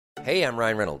Hey, I'm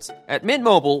Ryan Reynolds. At Mint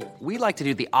Mobile, we like to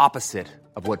do the opposite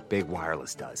of what Big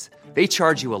Wireless does. They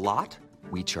charge you a lot,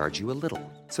 we charge you a little.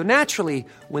 So naturally,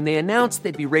 when they announced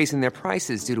they'd be raising their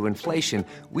prices due to inflation,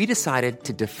 we decided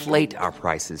to deflate our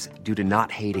prices due to not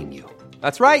hating you.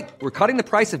 That's right. We're cutting the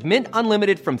price of Mint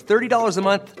Unlimited from $30 a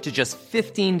month to just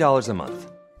 $15 a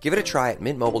month. Give it a try at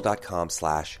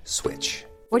mintmobile.com/switch.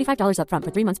 $45 up front for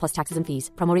 3 months plus taxes and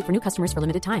fees. Promo rate for new customers for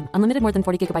limited time. Unlimited more than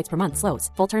 40 gigabytes per month. Slows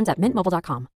full terms at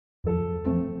mintmobile.com.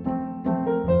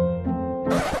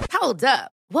 Hold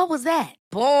up. What was that?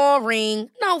 Boring.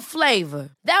 No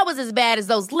flavor. That was as bad as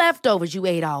those leftovers you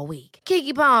ate all week.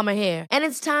 Keke Palmer here, and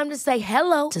it's time to say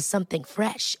hello to something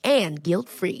fresh and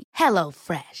guilt-free. Hello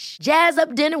Fresh. Jazz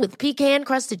up dinner with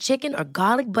pecan-crusted chicken or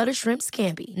garlic butter shrimp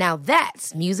scampi. Now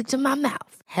that's music to my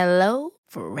mouth. Hello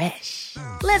Fresh.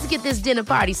 Let's get this dinner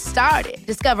party started.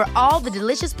 Discover all the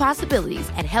delicious possibilities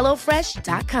at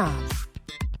hellofresh.com.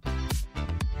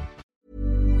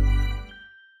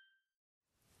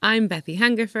 I'm Bethy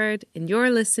Hungerford, and you're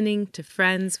listening to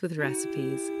Friends with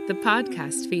Recipes, the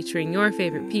podcast featuring your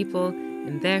favourite people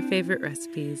and their favourite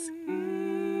recipes.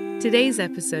 Today's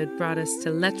episode brought us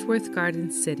to Letchworth Garden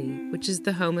City, which is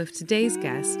the home of today's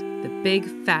guest, the Big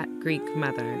Fat Greek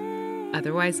Mother,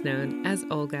 otherwise known as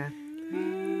Olga.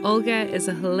 Olga is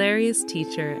a hilarious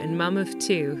teacher and mum of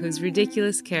two whose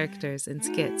ridiculous characters and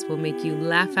skits will make you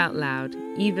laugh out loud,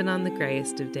 even on the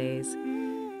greyest of days.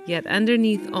 Yet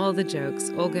underneath all the jokes,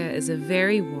 Olga is a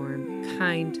very warm,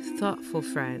 kind, thoughtful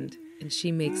friend, and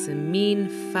she makes a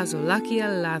mean fazolakia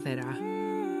lavera.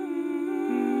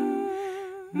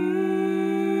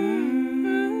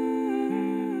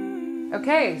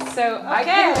 Okay, so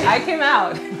I came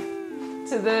out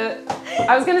to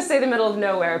I was going to say the middle of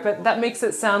nowhere, but that makes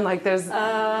it sound like there's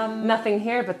nothing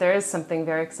here, but there is something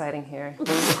very exciting here.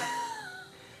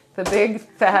 The Big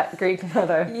Fat Greek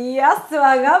Mother. Yes,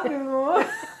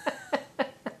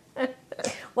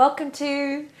 welcome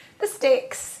to the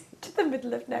sticks, to the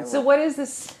middle of nowhere. So what is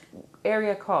this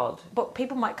area called? But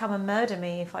people might come and murder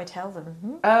me if I tell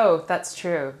them. Oh, that's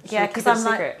true. Yeah, because I'm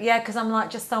like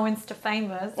just so Insta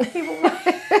famous. People might...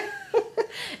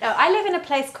 No, I live in a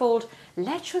place called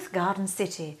Letchworth Garden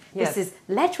City. Yes. This is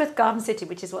Letchworth Garden City,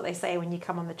 which is what they say when you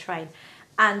come on the train.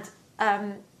 And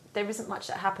there isn't much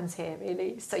that happens here,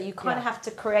 really. So you kind of have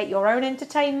to create your own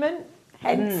entertainment.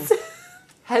 Hence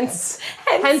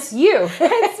you.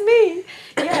 Hence me.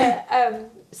 Yeah.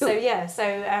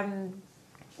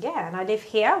 And I live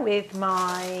here with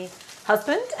my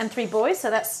husband and 3 boys. So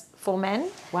that's 4 men.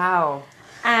 Wow.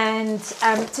 And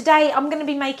today I'm going to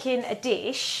be making a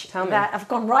dish that I've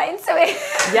gone right into it.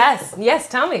 Yes,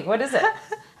 tell me. What is it?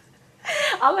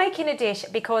 I'm making a dish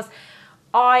because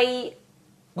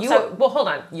well, hold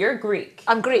on. You're Greek.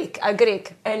 I'm Greek.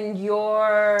 And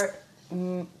your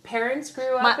parents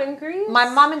grew up in Greece? My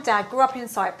mum and dad grew up in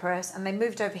Cyprus and they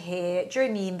moved over here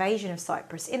during the invasion of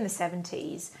Cyprus in the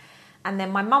 70s. And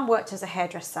then my mum worked as a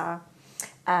hairdresser.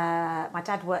 My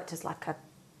dad worked as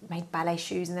made ballet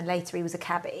shoes, and then later he was a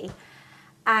cabbie.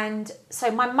 And so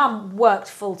my mum worked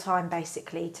full time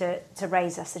basically to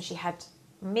raise us, and she had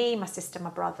me, my sister,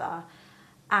 my brother.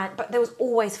 But there was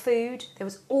always food.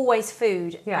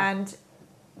 Yeah. And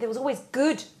there was always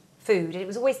good food. It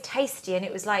was always tasty, and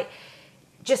it was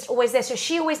just always there. So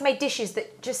she always made dishes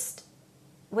that just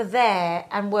were there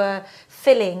and were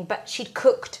filling, but she'd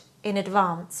cooked in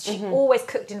advance. She always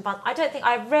cooked in advance.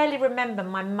 I rarely remember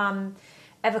my mum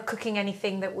ever cooking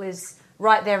anything that was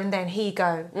right there and then, here you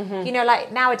go. You know,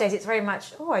 nowadays it's very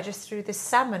much, I just threw this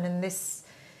salmon and this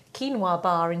quinoa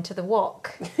bar into the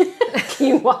wok.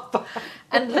 Quinoa bar.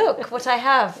 And look what I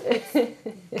have. It's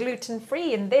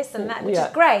gluten-free and this and that, which is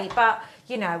great. But,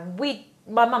 you know,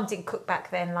 my mum didn't cook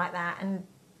back then like that. And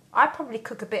I probably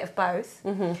cook a bit of both.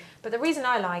 But the reason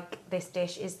I like this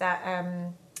dish is that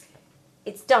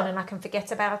it's done and I can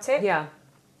forget about it. Yeah.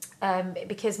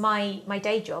 Because my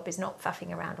day job is not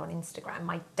faffing around on Instagram.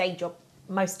 My day job,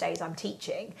 most days I'm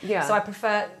teaching. Yeah. So I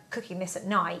prefer cooking this at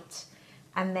night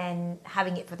and then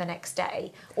having it for the next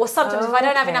day. Or sometimes if I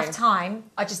don't have enough time,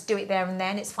 I just do it there and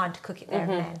then. It's fine to cook it there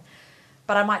and then.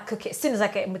 But I might cook it as soon as I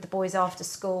get in with the boys after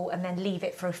school and then leave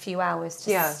it for a few hours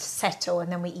to settle,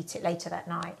 and then we eat it later that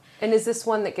night. And is this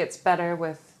one that gets better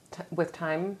with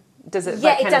time? Does it it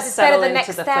does. It's better the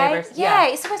next day. Flavors? Yeah,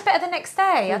 it's always better the next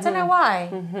day. I don't know why.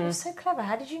 You're so clever.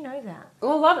 How did you know that?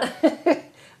 Well,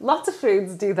 lots of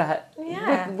foods do that.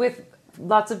 Yeah. With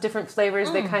lots of different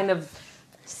flavors, they kind of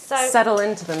settle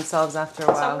into themselves after a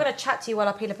while. So I'm going to chat to you while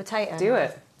I peel a potato. Do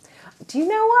it. Do you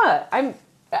know what?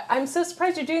 I'm so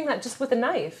surprised you're doing that just with a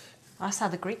knife. That's how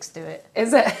the Greeks do it.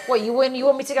 Is it? What, you want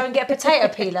me to go and get a potato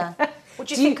peeler? What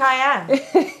do you think I am?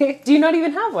 Do you not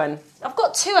even have one? I've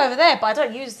got 2 over there, but I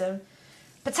don't use them.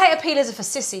 Potato peelers are for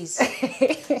sissies.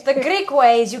 The Greek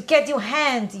way is you get your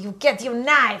hand, you get your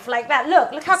knife like that.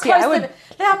 Look how close look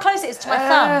how close it is to my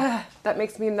thumb. That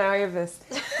makes me nervous.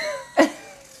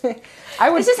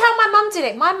 This is how my mum did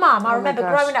it. My mum, I remember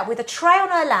gosh. growing up with a tray on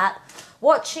her lap,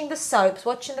 watching the soaps,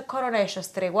 watching the Coronation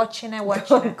Street, watching it.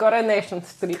 Coronation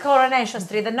Street. Coronation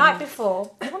Street the night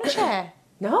before. Do you want to share?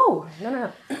 No.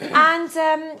 And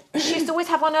she used to always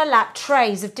have on her lap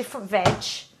trays of different veg,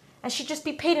 and she'd just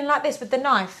be peeling like this with the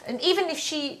knife. And even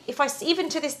even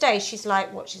to this day, she's like,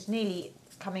 she's nearly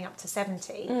coming up to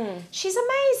 70. She's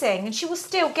amazing, and she will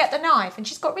still get the knife. And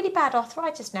she's got really bad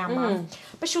arthritis now, Mum,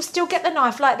 but she'll still get the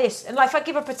knife like this. And like if I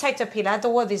give her a potato peeler, I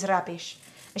don't want this rubbish,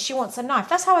 and she wants a knife.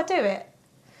 That's how I do it.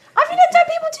 Don't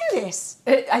people do this?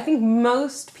 I think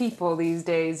most people these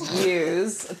days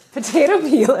use a potato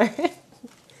peeler.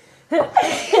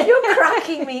 You're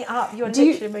cracking me up. You're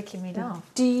literally making me laugh.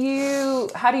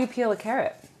 How do you peel a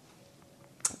carrot?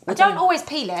 I don't always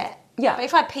peel it. Yeah. But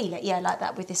if I peel it, like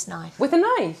that with this knife. With a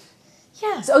knife?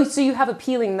 Yeah. So you have a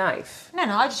peeling knife? No,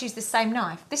 I just use the same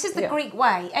knife. This is the Greek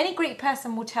way. Any Greek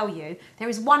person will tell you there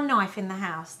is one knife in the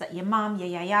house that your mum, your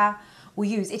yaya will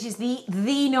use. It is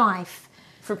the knife.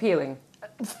 For peeling?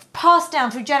 Passed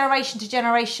down through generation to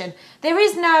generation. There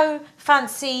is no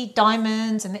fancy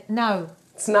diamonds no.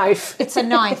 It's a knife. It's a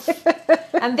knife.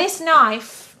 And this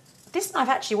knife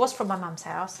actually was from my mum's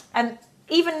house. And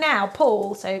even now,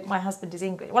 Paul, so my husband is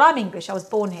English. Well, I'm English. I was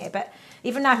born here. But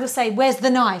even now he'll say, where's the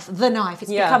knife? The knife.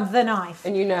 It's become the knife.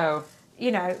 And you know.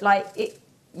 Like it.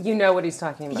 You know what he's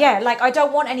talking about. Yeah, like I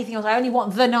don't want anything else. I only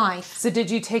want the knife. So did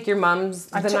you take your mum's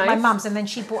the knife? I took my mum's and then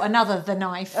she bought another the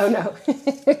knife. Oh, no.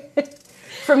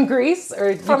 From Greece?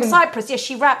 Or From Cyprus, yes.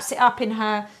 She wraps it up in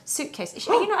her suitcase.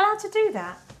 Are you not allowed to do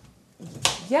that?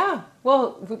 Yeah.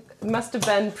 Well, it must have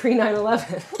been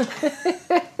pre-9/11.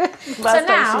 Last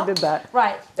time she did that.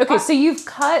 Right. Okay, so you've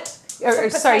cut...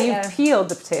 you peeled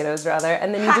the potatoes, rather,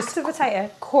 and then you just the potato.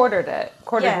 quartered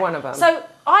one of them. So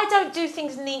I don't do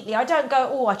things neatly. I don't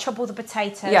go, I chop all the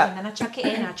potatoes and then I chuck it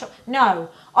in. No,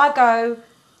 I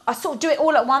sort of do it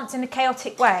all at once in a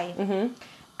chaotic way. Mm-hmm.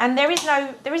 And there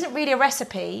isn't really a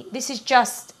recipe. This is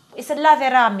it's a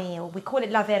lavera meal. We call it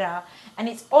lavera, and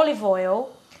it's olive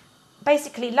oil.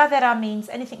 Basically, lavera means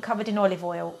anything covered in olive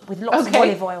oil with lots of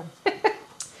olive oil.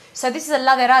 So this is a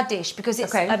lavera dish because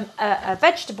it's a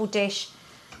vegetable dish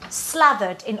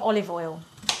slathered in olive oil.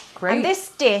 Great. And this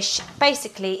dish,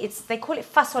 basically, they call it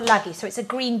fasolaki, so it's a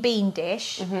green bean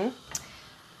dish. Mm-hmm.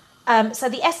 So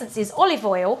the essence is olive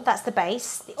oil, that's the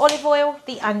base, the olive oil,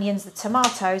 the onions, the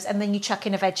tomatoes, and then you chuck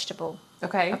in a vegetable.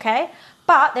 Okay?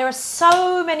 But there are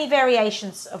so many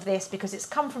variations of this because it's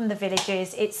come from the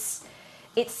villages.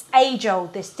 It's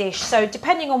age-old, this dish. So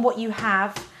depending on what you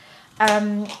have,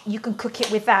 you can cook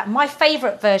it with that. My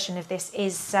favourite version of this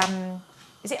is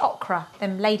it okra,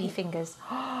 them lady fingers?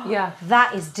 Yeah.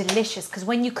 That is delicious because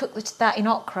when you cook that in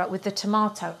okra with the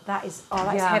tomato, that's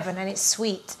heaven, and it's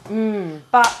sweet. Mm.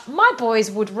 But my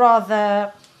boys would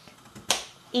rather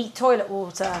eat toilet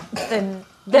water than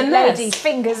ladies'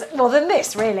 fingers. Well, than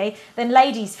this, really. Than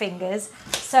ladies' fingers.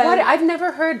 So I've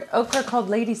never heard okra called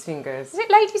ladies' fingers. Is it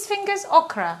ladies' fingers?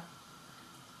 Okra.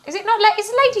 Is it not?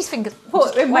 It's ladies' fingers.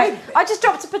 Well, it might. I just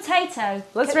dropped a potato.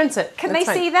 Let's rinse it. Can they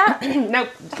see that? Nope.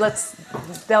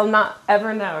 They'll not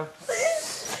ever know.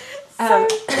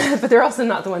 But they're also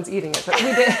not the ones eating it. But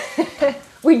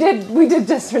we did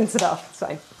just rinse it off. It's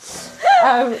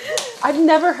fine. I've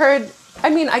never heard. I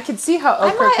mean, I could see how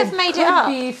okra could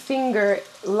be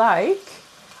finger-like.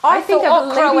 I think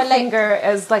of a lady finger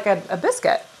as like a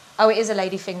biscuit. Oh, it is a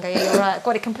lady finger. Yeah, you're right. I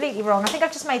got it completely wrong. I think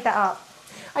I've just made that up.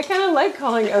 I kind of like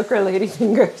calling okra lady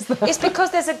fingers, though. It's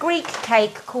because there's a Greek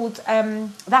cake called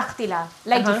daktila,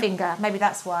 lady finger. Maybe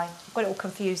that's why. I've got it all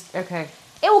confused. Okay.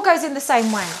 It all goes in the same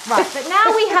way. Right, but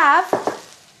now we have...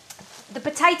 The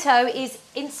potato is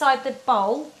inside the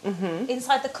bowl,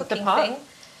 inside the cooking thing.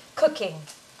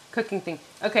 Cooking thing.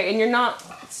 Okay, and you're not...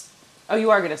 Oh, you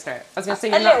are going to start. I was going to say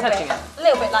you're not touching it. A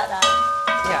little bit like that.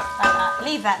 Yeah. Like that.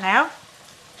 Leave that now.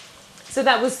 So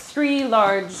that was 3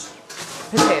 large...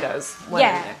 potatoes.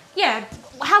 Yeah.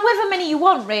 However many you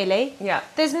want, really. Yeah.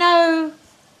 There's no.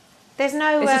 It's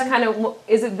just kind of.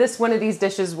 Is it this one of these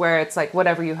dishes where it's like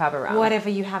whatever you have around? Whatever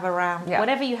you have around. Yeah.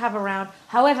 Whatever you have around.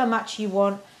 However much you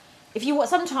want. If you want,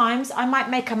 sometimes I might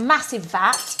make a massive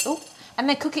vat, and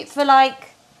then cook it for like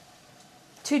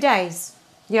 2 days.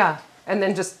 Yeah, and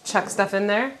then just chuck stuff in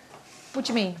there. What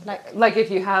do you mean? Like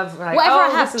if you have whatever I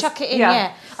have, chuck it in.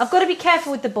 Yeah. I've got to be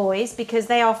careful with the boys because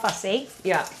they are fussy.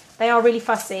 Yeah. They are really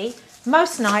fussy.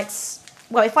 Most nights,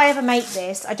 well, if I ever make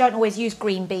this, I don't always use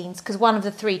green beans because one of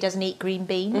the three doesn't eat green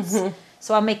beans.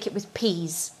 So I'll make it with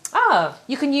peas. Oh.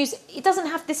 You can use, it doesn't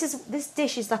have, this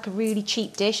dish is like a really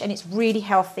cheap dish and it's really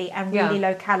healthy and really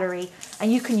low calorie.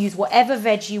 And you can use whatever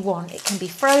veg you want. It can be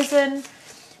frozen.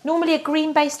 Normally a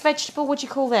green-based vegetable, what do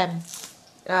you call them?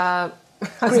 I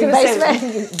was going to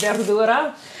say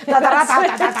verdura.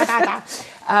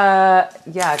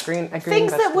 Yeah, a green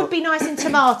Things that vegetable. would be nice in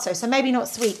tomato, so maybe not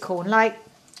sweet corn, like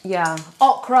Yeah.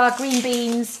 okra, green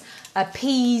beans,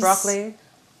 peas.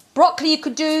 Broccoli you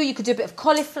could do a bit of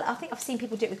cauliflower. I think I've seen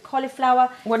people do it with cauliflower.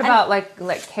 What about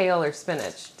like kale or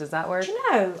spinach? Does that work? Do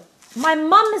you know, my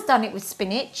mum has done it with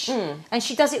spinach, and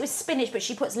she does it with spinach, but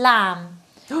she puts lamb,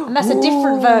 and that's a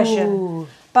different version.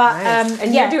 But Nice.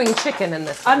 And you're doing chicken in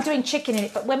this one. I'm doing chicken in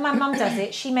it, but when my mum does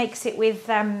it, she makes it with.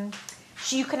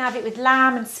 You can have it with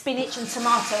lamb and spinach and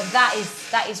tomato. And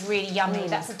that is really yummy.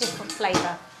 That's a different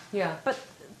flavour. Yeah.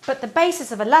 But the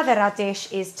basis of a ladera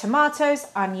dish is tomatoes,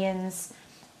 onions,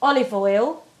 olive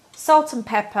oil, salt and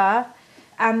pepper,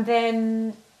 and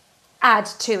then add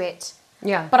to it.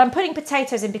 Yeah. But I'm putting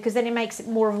potatoes in because then it makes it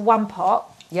more of a one pot.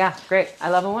 Yeah, great. I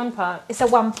love a one pot. It's a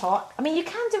one pot. I mean, you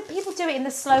can do. People do it in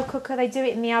the slow cooker. They do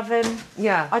it in the oven.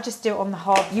 Yeah. I just do it on the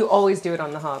hob. You always do it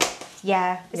on the hob.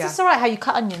 Yeah. Is Yeah. this all right? How you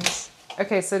cut onions?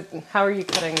 Okay, so how are you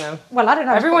cutting them? Well, I don't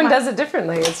know. Everyone does it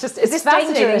differently. It's just, it's this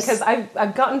fascinating dangerous? because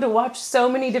I've gotten to watch so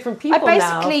many different I people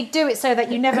basically do it so that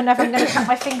you never cut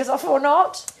my fingers off or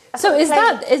not. So is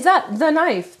that the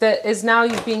knife that is now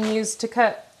being used to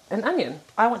cut an onion?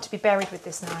 I want to be buried with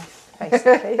this knife,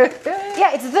 basically.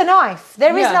 Yeah, it's the knife.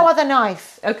 There is Yeah. no other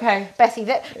knife. Okay. Bethy,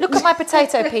 look at my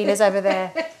potato peelers over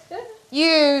there.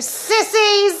 You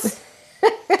sissies!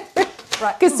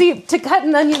 Right. Because see, to cut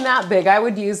an onion that big, I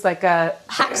would use like a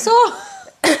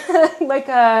Hacksaw? like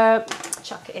a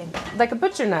Chuck it in. like a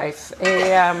butcher knife.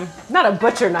 Not a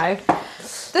butcher knife.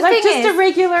 The Like thing just is, a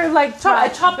regular a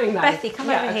chopping knife. Bethy, come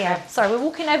Yeah, over okay. here. Sorry, we're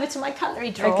walking over to my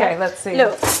cutlery drawer. Okay, let's see.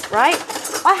 Look, right?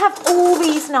 I have all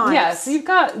these knives. Yeah, so you've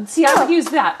got. See, I would use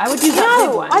that. I would use that big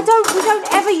No, one. we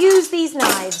don't ever use these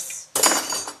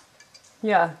knives.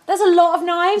 Yeah. There's a lot of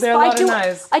knives, There are but a lot of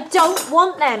knives. I don't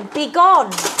want them. Be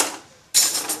gone.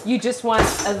 You just want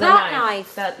the That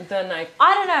knife. knife. The knife.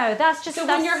 I don't know. That's just So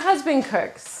that's, when your husband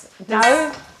cooks,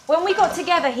 no. When we got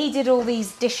together, he did all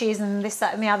these dishes and this,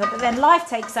 that, and the other. But then life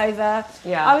takes over.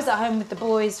 Yeah. I was at home with the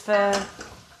boys for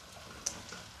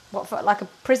like a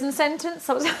prison sentence.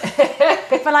 I was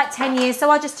for like 10 years. So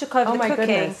I just took over Oh the my cooking.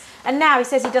 goodness. And now he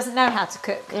says he doesn't know how to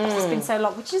cook. It's been so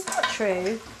long, which is not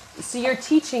true. So you're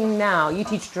teaching now. You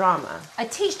teach drama. I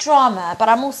teach drama, but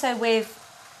I'm also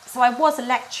so I was a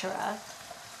lecturer,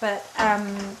 but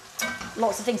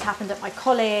lots of things happened at my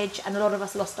college and a lot of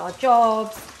us lost our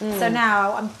jobs. So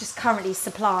now I'm just currently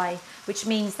supply, which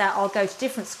means that I'll go to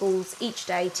different schools each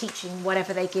day teaching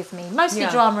whatever they give me. Mostly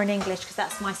Yeah. drama and English because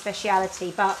that's my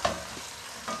speciality. But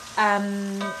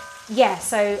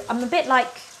so I'm a bit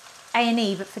like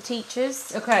A&E, but for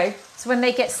teachers. Okay. So when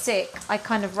they get sick, I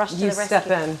kind of rush to You the rescue. step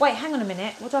in. Wait, hang on a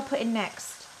minute. What do I put in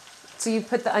next? So you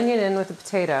put the onion in with the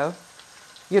potato.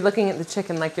 You're looking at the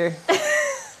chicken like you're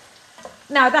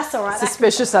No, that's all right.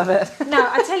 suspicious of it. No,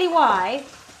 I tell you why.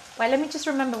 Wait, let me just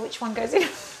remember which one goes in.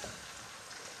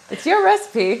 It's your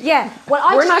recipe. Yeah.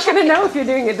 Well, We're not going to know if you're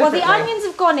doing it Well, differently. the onions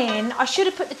have gone in. I should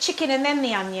have put the chicken and then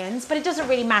the onions, but it doesn't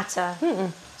really matter.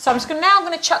 So I'm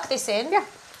going to chuck this in. Yeah.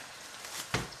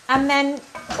 And then,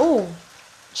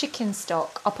 chicken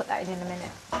stock. I'll put that in a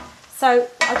minute. So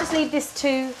I'll just leave this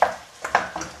to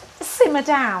simmer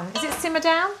down. Is it simmer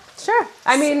down? Sure.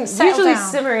 I mean, Settle usually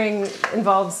down. simmering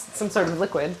involves some sort of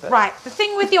liquid. But... Right. The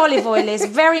thing with the olive oil is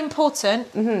very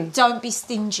important. Don't be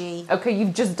stingy. Okay,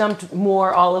 you've just dumped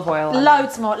more olive oil on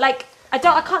Loads more. Like I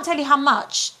can't tell you how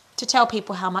much to tell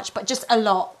people how much, but just a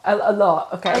lot. A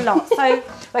lot, okay. A lot. So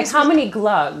Like how many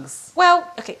glugs?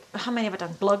 well, okay, how many have I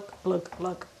done?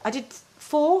 Glug. I did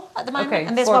 4 at the moment, Okay,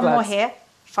 and there's 4 one more glugs. here.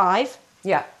 5.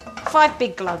 Yeah. 5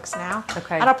 big glugs now.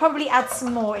 Okay. And I'll probably add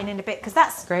some more in a bit because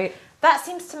that's Great. That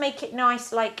seems to make it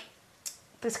nice, like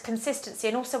this consistency,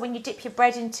 and also when you dip your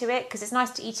bread into it, because it's nice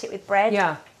to eat it with bread.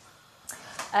 Yeah.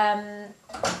 Um,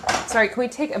 Sorry, can we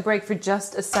take a break for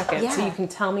just a second so Yeah. you can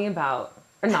tell me about,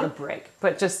 or not a break,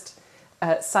 but just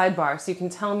a sidebar, so you can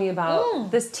tell me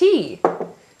about this tea.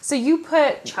 So you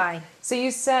put... Chai. So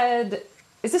you said,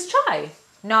 is this chai?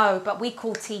 No, but we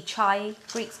call tea chai.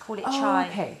 Greeks call it chai.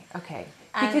 Oh, okay.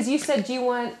 And- Because you said, do you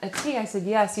want a tea? I said,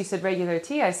 yes. You said regular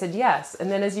tea. I said, yes.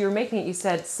 And then as you were making it, you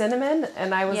said cinnamon.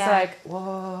 And I was Yeah. like,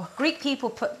 whoa. Greek people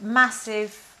put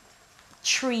massive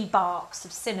tree barks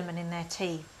of cinnamon in their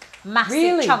tea. Massive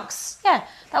Really? chunks. Yeah,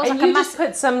 that was And like you a just massive...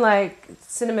 put some like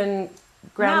cinnamon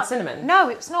ground cinnamon. No,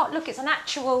 it's not. Look, it's an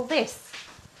actual this.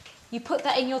 You put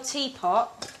that in your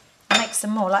teapot and make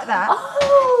some more like that.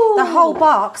 Oh! The whole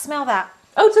bark. Smell that.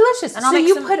 Oh, delicious. And I'll so make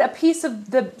you some- put a piece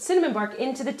of the cinnamon bark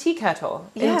into the tea kettle?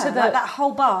 Yeah, into like that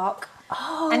whole bark.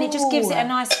 Oh. And it just gives it a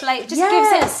nice flavour. It just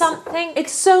gives it something.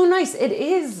 It's so nice. It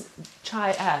is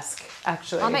chai-esque,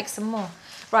 actually. I'll make some more.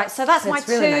 Right, so that's my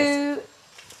really two. nice.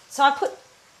 So I put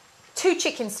 2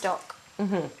 chicken stock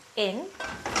in,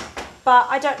 but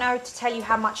I don't know to tell you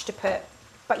how much to put.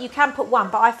 But you can put 1,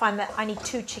 but I find that I need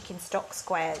 2 chicken stock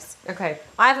squares. Okay.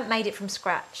 I haven't made it from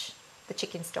scratch, the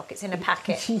chicken stock. It's in a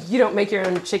packet. You don't make your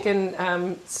own chicken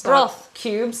stock Broth.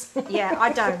 cubes? Yeah,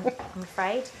 I don't, I'm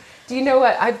afraid. Do you know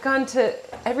what? I've gone to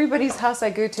everybody's house I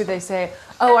go to, they say,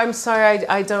 oh, I'm sorry,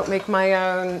 I don't make my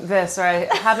own this, or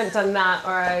I haven't done that,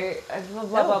 or I blah,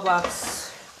 blah, blah,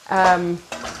 blah.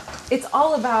 It's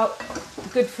all about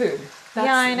good food.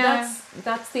 Yeah, I know.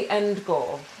 That's the end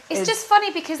goal. It's just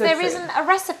funny because good there food. isn't a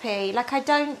recipe. Like I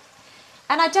don't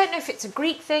know if it's a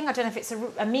Greek thing. I don't know if it's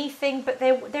a me thing. But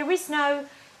there is no.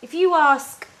 If you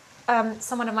ask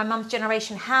someone of my mum's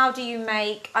generation, how do you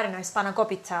make, I don't know,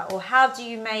 spanakopita, or how do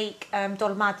you make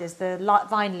dolmades, the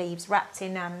vine leaves wrapped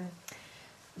in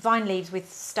vine leaves with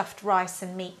stuffed rice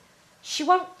and meat? She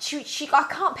won't. She I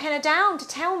can't pin her down to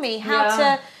tell me how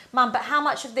to. Mum, but how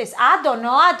much of this? I don't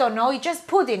know. You just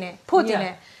put in it.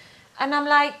 And I'm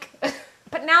like,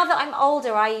 but now that I'm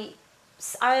older, I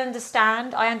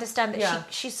understand. I understand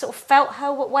that she sort of felt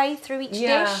her way through each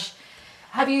dish.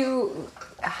 Have you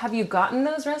gotten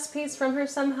those recipes from her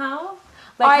somehow?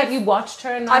 Like, have you watched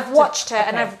her? I've watched her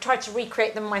and I've tried to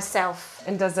recreate them myself.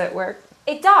 And does it work?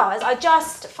 It does. I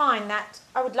just find that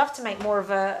I would love to make more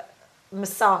of a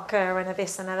moussaka and a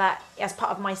this and a that as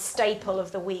part of my staple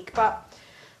of the week. But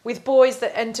with boys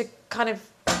that tend to kind of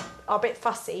are a bit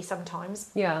fussy sometimes.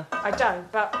 Yeah. I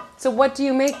don't, but... So what do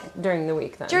you make during the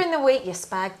week then? During the week, your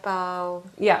spag bowl.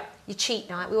 Yeah. Your cheat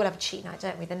night. We all have a cheat night,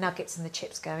 don't we? The nuggets and the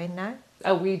chips go in, no?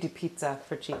 Oh, we do pizza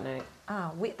for cheat night.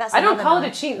 Oh, that's I don't another call night.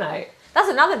 it a cheat night. That's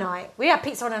another night. We have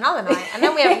pizza on another night, and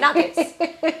then we have nuggets.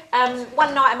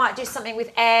 One night I might do something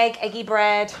with eggy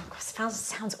bread. God,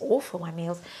 sounds awful, my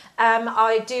meals.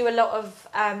 I do a lot of,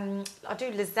 I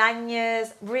do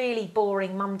lasagnas, really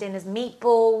boring mum dinners,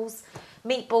 meatballs,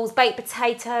 baked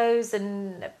potatoes,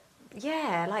 and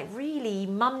like really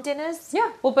mum dinners. Yeah,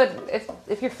 well, but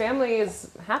if your family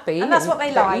is happy And that's what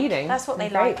they they're like. eating, That's what they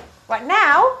great. like. Right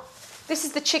now, this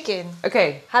is the chicken.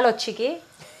 Okay. Hello, chicken.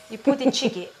 You put in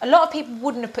chicken. A lot of people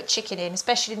wouldn't have put chicken in,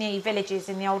 especially in the villages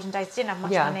in the olden days. They didn't have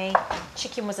much money.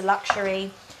 Chicken was a luxury.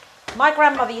 My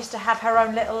grandmother used to have her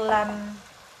own little...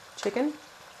 Chicken?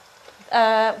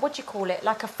 what do you call it?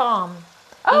 Like a farm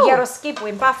in Yaroskibu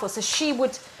in Bafo. So she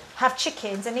would have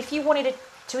chickens, and if you wanted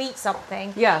to eat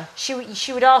something, she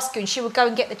would ask you, and she would go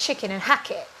and get the chicken and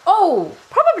hack it. Oh!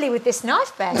 Probably with this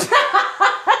knife, Ben.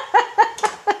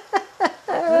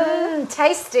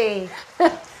 Tasty.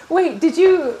 Wait, did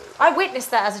you... I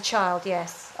witnessed that as a child,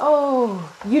 yes.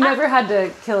 Oh, you never had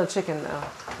to kill a chicken, though.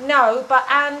 No,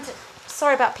 and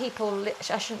sorry about people,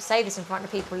 I shouldn't say this in front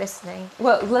of people listening.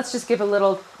 Well, let's just give a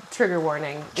little trigger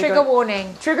warning.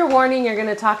 Warning. Trigger warning, you're going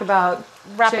to talk about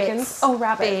Rabbits. Chickens. Oh,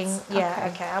 rabbits.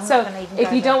 Okay. I'm so not going to even if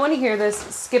go you there. don't want to hear this,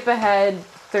 skip ahead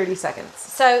 30 seconds.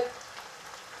 So,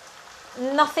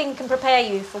 nothing can prepare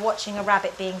you for watching a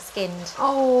rabbit being skinned.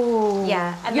 Oh.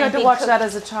 Yeah. And you then had to being watch cooked. that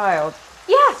as a child.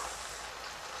 Yeah.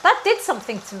 That did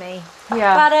something to me.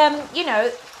 Yeah. But,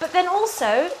 but then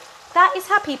also, that is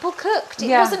how people cooked.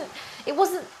 It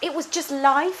was just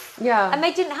life. Yeah. And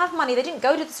they didn't have money. They didn't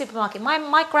go to the supermarket.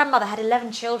 My grandmother had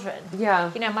 11 children.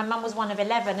 Yeah. My mum was one of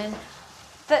 11. And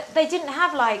they didn't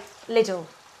have, like, Lidl.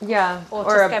 Yeah. Or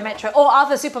Tesco Metro. Or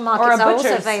other supermarkets or a are also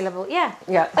butcher's. available. Yeah.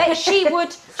 Yeah.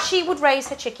 She would raise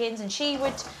her chickens, and she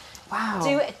would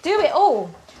do it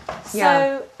all.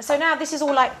 So now this is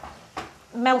all, like,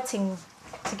 melting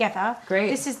together. Great.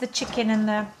 This is the chicken and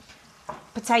the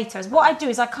potatoes. What I do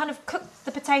is I kind of cook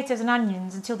the potatoes and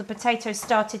onions until the potatoes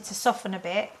started to soften a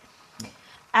bit,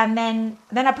 and then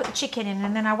I put the chicken in,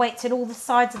 and then I wait till all the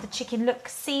sides of the chicken look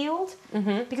sealed,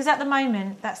 because at the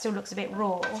moment that still looks a bit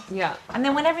raw. Yeah. And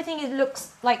then when everything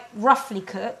looks like roughly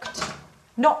cooked,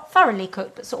 not thoroughly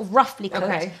cooked, but sort of roughly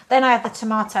cooked, then I add the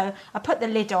tomato, I put the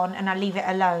lid on, and I leave it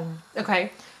alone.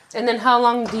 Okay. And then how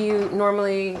long do you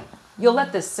normally... You'll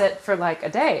let this sit for like a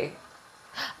day.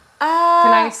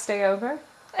 Can I stay over?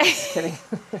 Just kidding.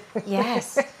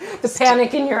 Yes. The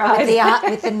panic in your eyes.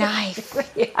 With the knife.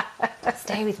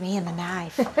 Stay with me and the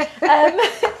knife.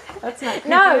 That's not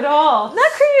creepy at all.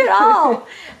 Not creepy at all.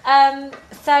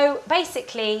 So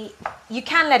basically, You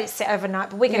can let it sit overnight,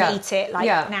 but we're going to eat it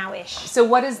now-ish. So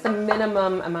what is the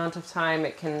minimum amount of time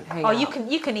it can hang out?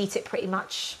 You can eat it pretty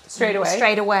much straight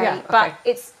away. Yeah, okay. But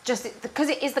it's just because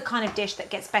it is the kind of dish that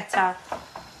gets better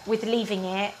with leaving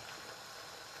it.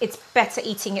 It's better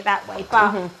eating it that way.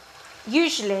 But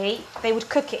usually they would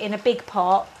cook it in a big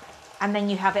pot, and then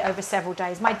you have it over several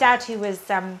days. My dad, who was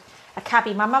a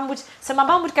cabbie, my mum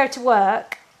would go to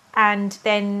work, and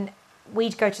then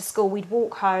we'd go to school. We'd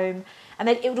walk home. And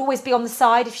then it would always be on the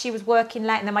side if she was working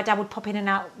late, and then my dad would pop in and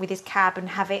out with his cab and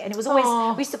have it. And it was always,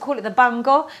 we used to call it the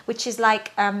bango, which is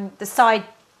like the side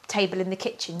table in the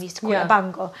kitchen. We used to call it a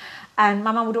bango. And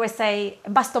my mum would always say,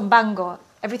 baston bango,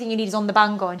 everything you need is on the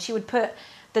bango. And she would put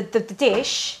the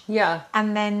dish,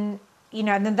 and then,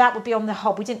 and then that would be on the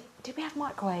hob. Did we have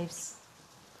microwaves?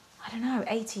 I don't know,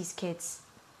 80s kids.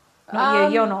 Not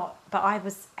you, you're not, but I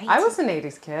was 80s. I was an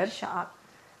 80s kid. Shut up.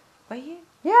 Were you?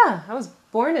 Yeah, I was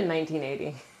born in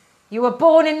 1980. You were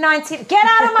born in Get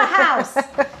out of my house!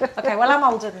 Okay, well, I'm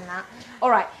older than that. All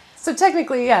right. So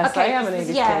technically, yes, I am an 80s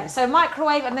kid. Yeah, so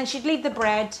microwave, and then she'd leave the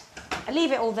bread,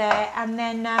 leave it all there, and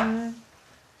then, and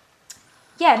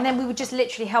then we would just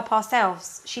literally help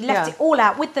ourselves. She left it all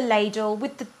out with the ladle,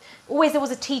 always there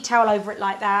was a tea towel over it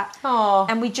like that. Oh.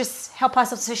 And we just help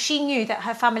ourselves. So she knew that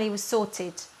her family was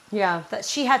sorted. Yeah. That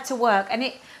she had to work.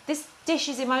 And this dish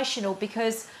is emotional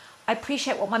because I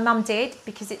appreciate what my mum did,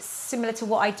 because it's similar to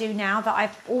what I do now, that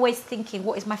I'm always thinking,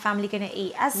 what is my family going to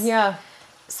eat? As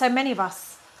so many of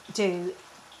us do.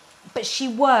 But she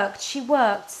worked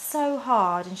so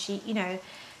hard, and she,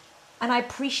 and I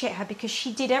appreciate her because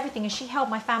she did everything, and she held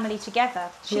my family together.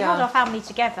 She held our family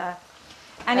together.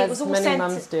 And as it was all many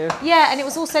mums do. Yeah, and it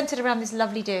was all centered around this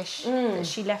lovely dish that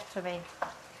she left for me.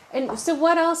 And so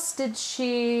what else did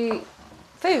she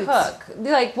Foods. cook?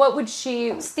 Like, what would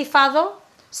she... Stifado.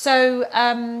 So,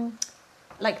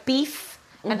 like beef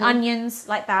and onions,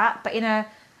 like that. But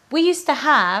we used to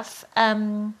have,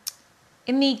 in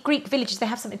the Greek villages, they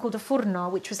have something called a furno,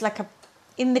 which was like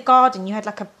in the garden, you had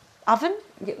like a oven.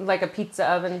 Like a pizza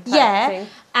oven type thing?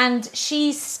 And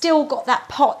she still got that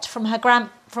pot from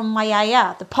my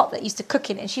yaya, the pot that used to cook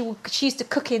in it. And she used to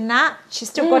cook in that. She's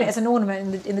still got it as an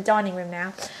ornament in the dining room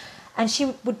now. And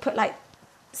she would put like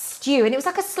stew, and it was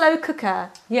like a slow cooker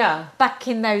back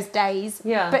in those days,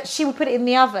 but she would put it in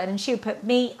the oven, and she would put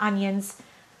meat, onions,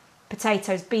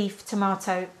 potatoes, beef,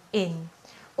 tomato in,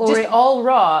 or just all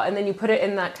raw, and then you put it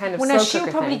in that kind of slow cooker she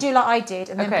would probably do like I did,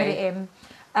 and then put it in,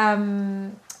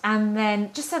 and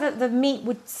then just so that the meat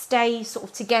would stay sort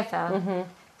of together,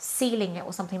 sealing it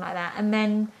or something like that, and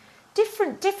then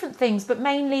different things, but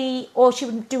mainly, or she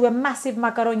would do a massive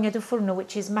macaroni di forno,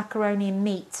 which is macaroni and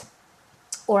meat,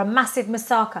 or a massive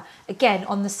moussaka, again,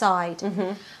 on the side.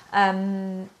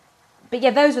 But yeah,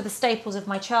 those were the staples of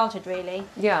my childhood, really.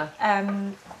 Yeah.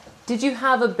 Did you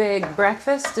have a big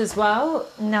breakfast as well?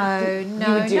 No.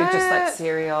 You would do just like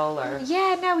cereal or...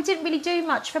 Yeah, no, we didn't really do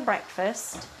much for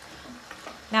breakfast.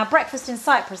 Now, breakfast in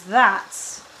Cyprus, that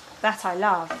I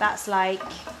love. That's like,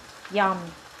 yum.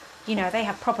 They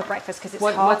have proper breakfast because it's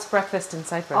hot. What's breakfast in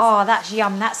Cyprus? Oh, that's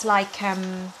yum. That's like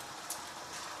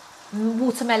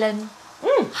watermelon,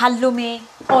 halloumi,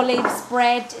 olives,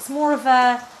 bread. It's more of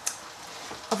a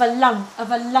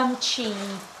lunchy,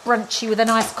 brunchy with a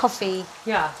nice coffee,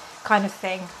 kind of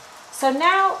thing. So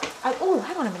now,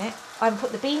 hang on a minute. I haven't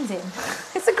put the beans in.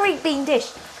 It's a Greek bean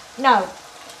dish. No,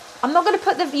 I'm not going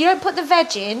to you don't put the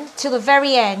veg in till the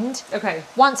very end. Okay.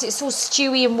 Once it's all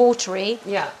stewy and watery.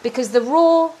 Yeah. Because the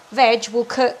raw veg will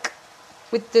cook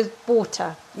with the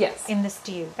water. Yes. In the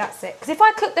stew. That's it. Because if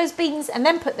I cook those beans and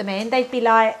then put them in, they'd be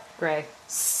like... Grey.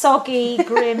 Soggy,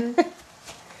 grim.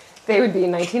 They would be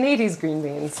 1980s green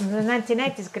beans. The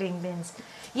 1980s green beans.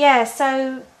 Yeah,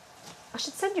 so... I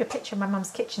should send you a picture of my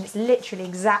mum's kitchen. It's literally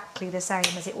exactly the same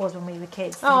as it was when we were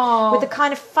kids. Oh. With the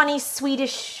kind of funny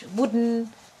Swedish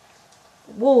wooden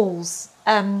walls.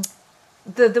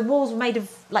 The walls were made of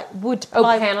like wood.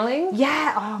 Paneling?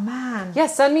 Yeah. Oh man. Yeah,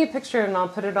 send me a picture and I'll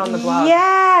put it on the blog.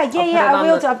 Yeah. I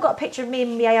will do. I've got a picture of me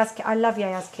and Yaya's. I love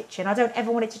Yaya's kitchen. I don't ever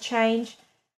want it to change.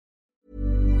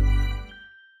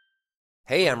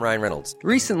 Hey, I'm Ryan Reynolds.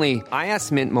 Recently, I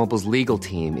asked Mint Mobile's legal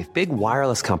team if big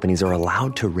wireless companies are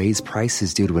allowed to raise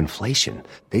prices due to inflation.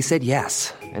 They said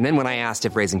yes. And then when I asked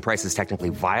if raising prices technically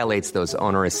violates those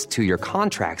onerous 2-year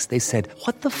contracts, they said,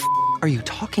 "What the f*** are you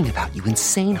talking about, you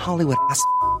insane Hollywood ass?"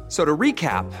 So to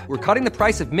recap, we're cutting the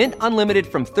price of Mint Unlimited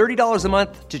from $30 a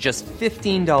month to just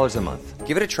 $15 a month.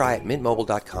 Give it a try at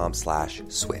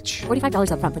mintmobile.com/switch.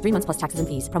 $45 up front for 3 months plus taxes and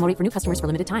fees. Promo rate for new customers for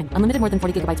limited time. Unlimited more than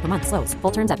 40 gigabytes per month. Slows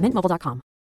full terms at mintmobile.com.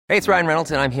 Hey, it's Ryan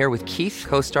Reynolds, and I'm here with Keith,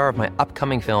 co-star of my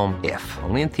upcoming film, If,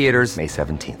 only in theaters May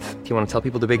 17th. Do you want to tell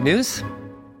people the big news?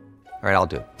 All right, I'll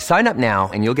do it. Sign up now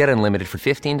and you'll get unlimited for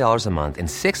 $15 a month and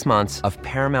 6 months of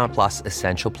Paramount Plus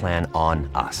Essential Plan on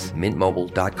us.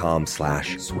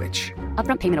 MintMobile.com/switch.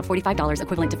 Upfront payment of $45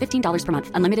 equivalent to $15 per month.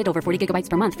 Unlimited over 40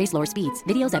 gigabytes per month. Face lower speeds.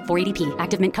 Videos at 480p.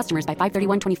 Active Mint customers by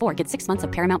 531.24 get 6 months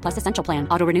of Paramount Plus Essential Plan.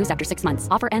 Auto renews after 6 months.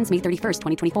 Offer ends May 31st,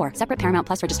 2024. Separate Paramount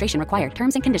Plus registration required.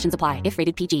 Terms and conditions apply if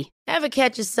rated PG. Ever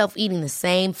catch yourself eating the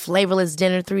same flavorless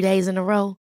dinner 3 days in a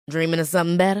row? Dreaming of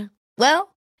something better? Well,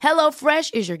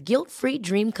 HelloFresh is your guilt-free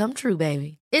dream come true,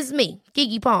 baby. It's me,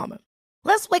 Keke Palmer.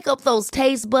 Let's wake up those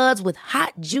taste buds with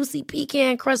hot, juicy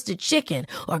pecan-crusted chicken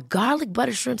or garlic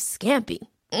butter shrimp scampi.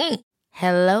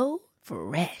 Hello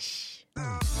Fresh.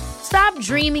 Stop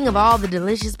dreaming of all the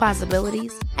delicious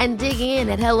possibilities and dig in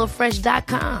at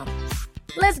HelloFresh.com.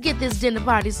 Let's get this dinner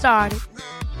party started.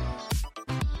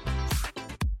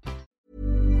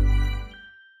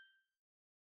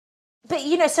 But,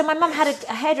 so my mum had a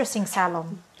hairdressing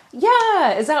salon.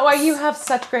 Yeah, is that why you have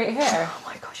such great hair? Oh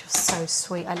my gosh, you're so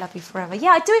sweet. I love you forever.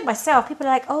 Yeah, I do it myself. People are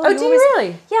like, oh, do you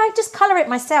really? Yeah, I just colour it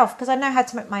myself because I know how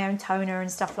to make my own toner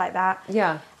and stuff like that.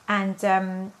 Yeah. And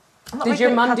did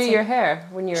your mum do your hair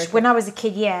when you were a kid? When I was a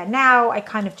kid, yeah. Now I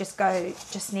kind of just go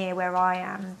just near where I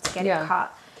am to get it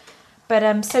cut.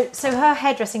 But so her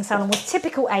hairdressing salon was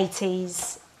typical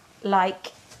 80s,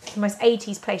 like the most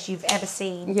 80s place you've ever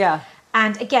seen. Yeah.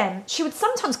 And again, she would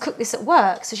sometimes cook this at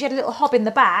work. So she had a little hob in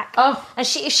the back. Oh. And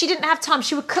if she didn't have time,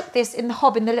 she would cook this in the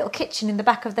hob in the little kitchen in the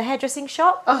back of the hairdressing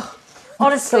shop. Oh,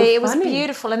 honestly, so it was funny.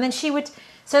 beautiful. And then she would,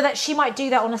 so that she might do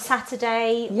that on a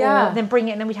Saturday. Yeah. Or then bring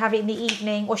it and then we'd have it in the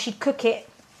evening. Or she'd cook it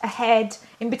ahead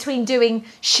in between doing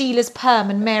Sheila's perm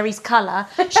and Mary's colour.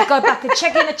 She'd go back and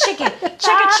check in a chicken.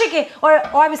 Or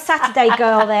I was Saturday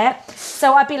girl there.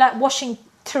 So I'd be like washing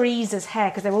Teresa's hair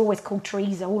because they were always called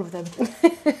Teresa, all of them.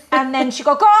 And then she'd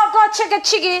go check a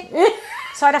chicken.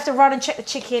 So I'd have to run and check the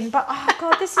chicken. But oh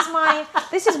god, this is why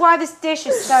this dish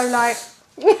is so like,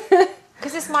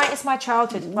 because it's my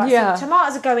childhood. Right? Yeah. So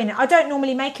tomatoes are going in. I don't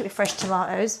normally make it with fresh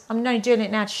tomatoes. I'm only doing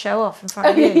it now to show off in front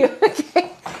of you. Okay.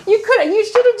 You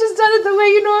should have just done it the way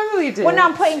you normally do. Well, now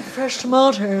I'm putting fresh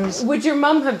tomatoes. Would your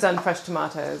mum have done fresh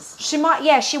tomatoes? She might,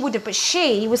 yeah, she would have, but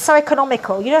she was so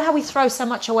economical. You know how we throw so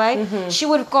much away? Mm-hmm. She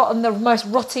would have gotten the most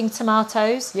rotting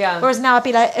tomatoes. Yeah. Whereas now I'd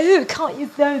be like, ooh, can't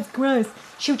use those, gross.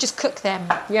 She would just cook them.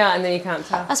 Yeah, and then you can't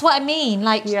tell. That's what I mean.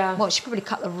 Like, yeah. Well, she probably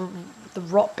cut the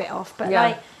rot bit off, but yeah.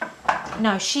 like,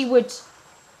 no, she would,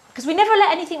 because we never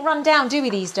let anything run down, do we,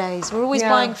 these days? We're always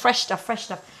buying fresh stuff.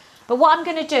 But what I'm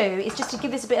going to do is just to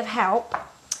give this a bit of help,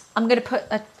 I'm going to put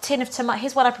a tin of tomato.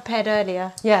 Here's what I prepared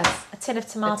earlier. Yes. A tin of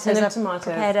tomatoes. A tin of tomatoes.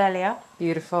 Prepared earlier.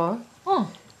 Beautiful.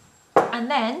 And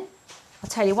then, I'll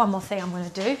tell you one more thing I'm going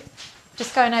to do.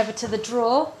 Just going over to the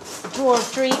drawer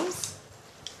of dreams.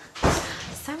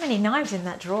 So many knives in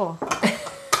that drawer.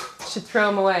 Should throw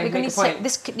them away. We're going Make to a point.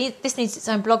 this needs its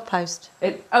own blog post.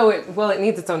 It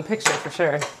needs its own picture for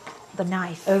sure. The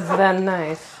knife. Of the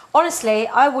knife. Honestly,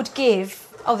 I would give.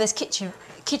 Oh, there's kitchen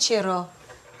roll.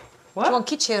 What? Do you want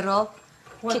kitchen roll?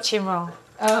 What? Kitchen roll.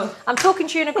 Oh. I'm talking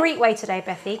to you in a Greek way today,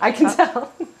 Bethy. I can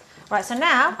tell. Right, so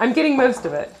now I'm getting most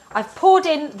of it. I've poured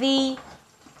in the,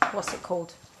 what's it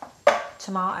called?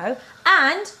 Tomato.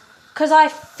 And because I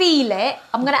feel it,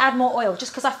 I'm going to add more oil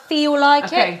just because I feel like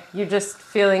it. Okay, you're just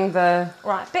feeling the...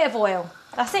 Right, bit of oil.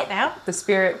 That's it now. The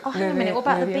spirit. Oh, hang on a minute. What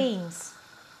about the you. beans?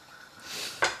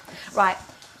 Right,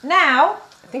 now...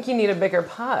 I think you need a bigger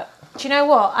pot. Do you know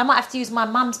what? I might have to use my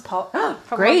mum's pot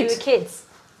from when we were kids.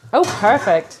 Oh,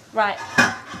 perfect. Right.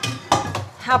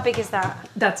 How big is that?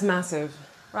 That's massive.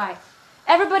 Right.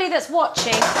 Everybody that's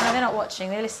watching, no, they're not watching,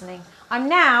 they're listening. I'm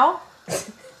now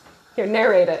Here,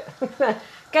 narrate it.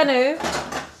 gonna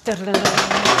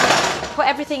put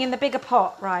everything in the bigger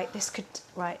pot. Right,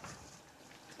 right.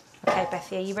 Okay,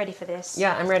 Bethy, are you ready for this?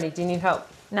 Yeah, I'm ready. Do you need help?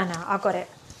 No, I've got it.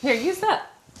 Here, use that.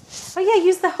 Oh yeah,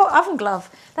 use the hot oven glove.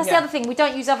 That's the Yeah. other thing, we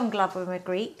don't use oven glove when we're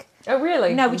Greek. Oh,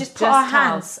 really? No, we just put our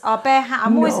hands, our bare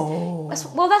hands. No.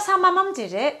 That's how my mum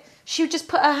did it. She would just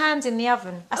put her hands in the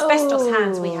oven. Asbestos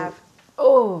hands we have.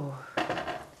 Oh.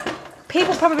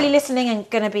 People probably listening and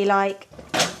going to be like,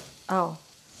 oh.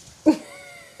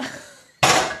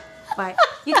 Right.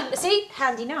 You can see,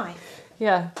 handy knife.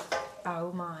 Yeah.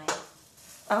 Oh my.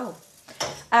 Oh.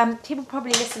 People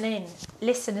probably listening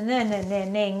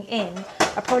in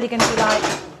are probably going to be like,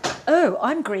 oh,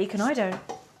 I'm Greek and I don't.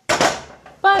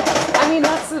 But, I mean,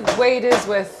 that's the way it is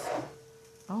with...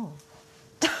 Oh.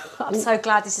 I'm so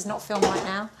glad this is not filmed right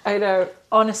now. I know.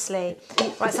 Honestly.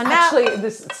 Right, so now... Actually,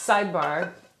 this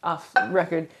sidebar, off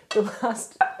record, the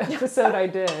last episode I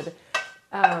did,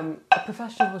 a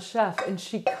professional chef, and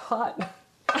she caught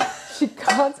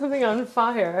something on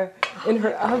fire in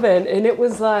her oven, and it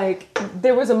was like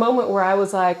there was a moment where I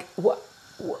was like, "What?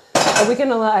 Are we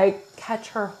gonna like catch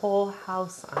her whole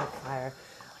house on fire?"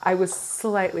 I was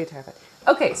slightly terrified.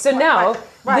 Okay, so now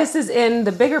this is in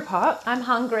the bigger pot. I'm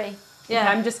hungry. Yeah,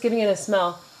 I'm just giving it a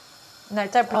smell. No,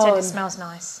 don't pretend it smells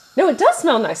nice. No, it does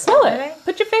smell nice. Smell it. Really?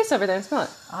 Put your face over there and smell it.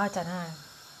 I don't know.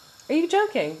 Are you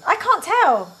joking? I can't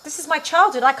tell. This is my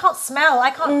childhood. I can't smell.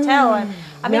 I can't tell.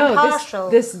 I'm impartial.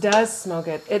 This does smell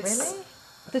good. It's Really?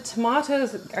 the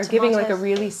tomatoes are giving like a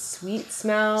really sweet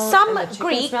smell. Some and the chicken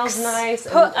Greeks smells nice.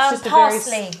 put and it's just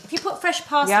parsley. If you put fresh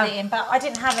parsley Yeah. in, but I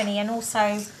didn't have any, and also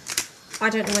I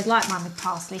don't always like mine with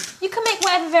parsley. You can make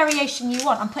whatever variation you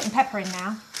want. I'm putting pepper in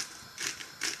now.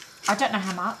 I don't know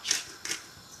how much.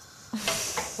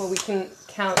 Well, we can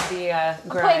count the I'm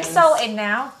grinds. putting salt in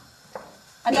now.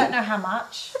 I don't know how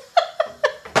much.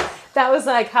 That was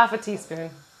like half a teaspoon.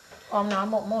 Oh no, I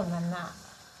want more than that.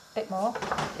 A bit more.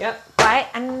 Yep. Right,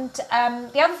 and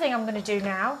the other thing I'm going to do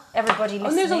now, everybody listening.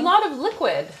 And there's a lot of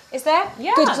liquid. Is there?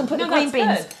 Yeah. Good, because I'm putting No, the green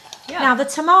that's beans. good. Yeah. Now, the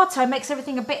tomato makes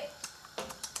everything a bit,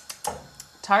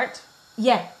 Tart.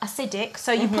 acidic.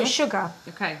 So you put sugar.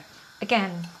 Okay.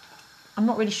 Again, I'm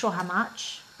not really sure how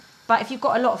much. But if you've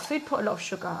got a lot of food, put a lot of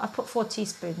sugar. I put 4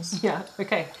 teaspoons. Yeah.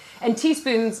 Okay. And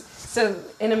teaspoons. So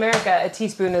in America, a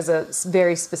teaspoon is a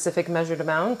very specific measured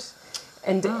amount,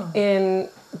 and in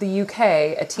the UK,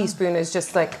 a teaspoon is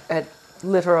just like a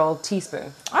literal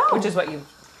teaspoon, which is what you've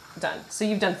done. So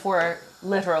you've done 4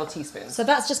 literal teaspoons. So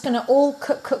that's just going to all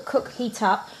cook, heat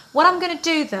up. What I'm going to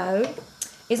do, though,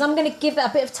 is I'm going to give that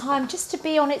a bit of time just to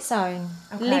be on its own.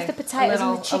 Okay. Leave the potatoes and the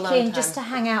alone chicken time. just to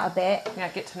hang out a bit. Yeah,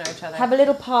 get to know each other. Have a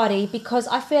little party, because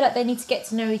I feel like they need to get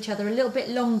to know each other a little bit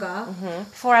longer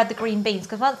before I add the green beans.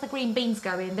 Because once the green beans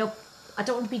go in, I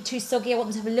don't want to be too soggy. I want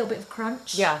them to have a little bit of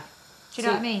crunch. Yeah. Do you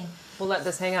know what I mean? We'll let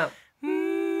this hang out.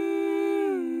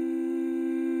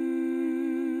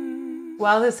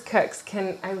 While this cooks,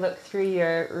 can I look through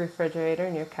your refrigerator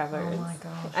and your cupboards? Oh my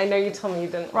gosh. I know you told me you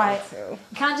didn't Right. want to.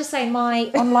 Can I just say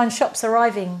my online shop's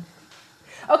arriving?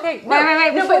 Okay.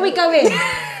 Wait, before we go in.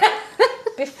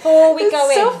 Before we go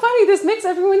in. It's so funny. This makes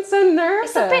everyone so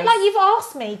nervous. It's a bit like you've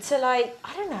asked me to, like,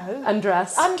 I don't know.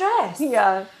 Undress. Undress.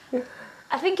 Yeah.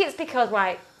 I think it's because,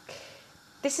 right,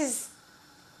 it's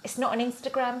not an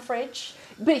Instagram fridge.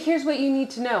 But here's what you need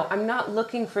to know. I'm not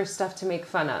looking for stuff to make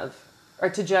fun of or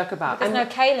to joke about. There's no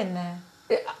kale in there.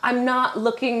 I'm not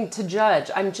looking to judge.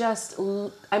 I'm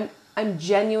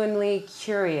genuinely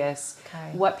curious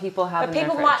what people have But in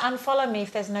people their might fridge. unfollow me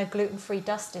if there's no gluten-free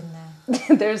dust in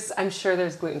there. I'm sure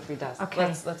there's gluten-free dust. Okay.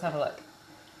 Let's have a look.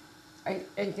 Are you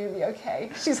going to be okay?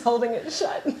 She's holding it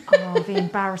shut. Oh, the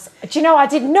embarrassing. Do you know, I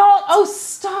did not. Oh,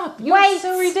 stop. You're Wait.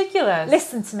 so ridiculous.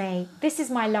 Listen to me. This is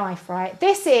my life, right?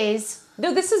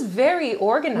 No, this is very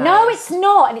organized. No, it's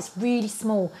not, and it's really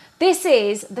small. This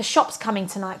is the shop's coming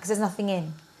tonight because there's nothing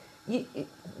in.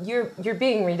 You're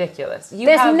being ridiculous.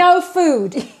 There's no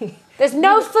food. There's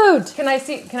no food. Can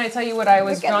I tell you what I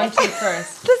was drawn to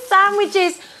first? The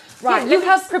sandwiches. Right, You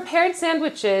have prepared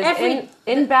sandwiches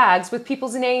in bags with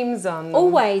people's names on them.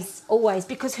 Always,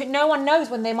 because no one knows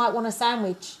when they might want a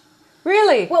sandwich.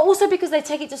 Really? Well, also because they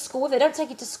take it to school. If they don't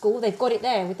take it to school, they've got it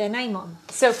there with their name on.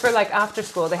 So for like after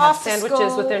school, they have After sandwiches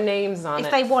school, with their names on if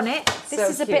it. they want it. This So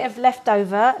is a cute. bit of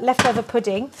leftover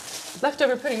pudding.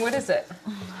 Leftover pudding, what is it?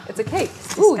 It's a cake.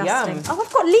 Ooh, Ooh, disgusting. yum. Oh,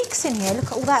 I've got leeks in here. Look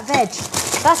at all that veg.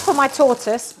 That's for my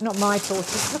tortoise, not my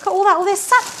tortoise. Look at all that. All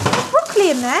this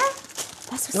broccoli in there.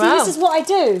 Wow. This is what I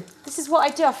do.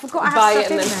 I forgot I have Buy stuff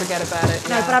it and in then there. forget about it.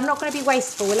 No, yeah. but I'm not going to be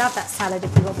wasteful. We'll have that salad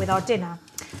if we want with our dinner.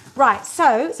 Right,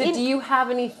 so do you have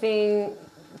anything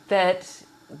that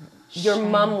your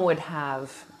mum would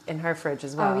have in her fridge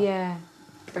as well? Oh, yeah.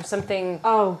 Or something...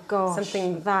 Oh, gosh.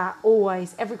 Something- that,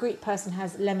 always. Every Greek person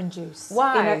has lemon juice.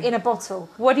 Why? In a bottle.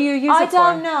 What do you use I it for?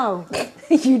 don't know.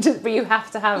 But you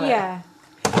have to have it. Yeah.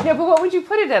 No, but what would you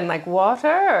put it in? Like water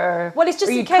or... Well, it's just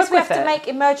or in you'd case cook we have with to it? make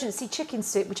emergency chicken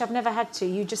soup, which I've never had to.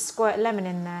 You just squirt lemon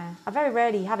in there. I very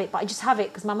rarely have it, but I just have it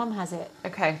because my mum has it.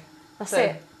 Okay. That's So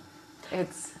it.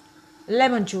 It's...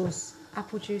 Lemon juice.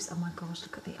 Apple juice. Oh my gosh,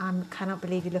 look at I cannot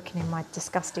believe you're looking in my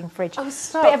disgusting fridge. Oh,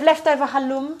 stop. Bit of leftover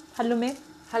halloumi.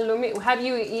 Halloumi. How do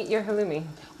you eat your halloumi?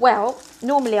 Well,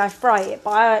 normally I fry it,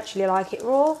 but I actually like it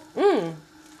raw.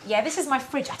 Yeah, this is my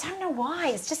fridge. I don't know why.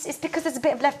 It's because there's a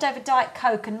bit of leftover Diet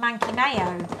Coke and manky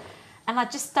mayo. And I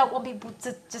just don't want people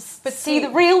to just see the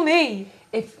real me.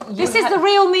 This is the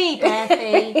real me,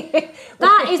 Bertie.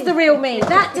 That is the real me.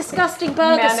 That disgusting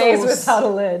burger Mayonnaise sauce. without a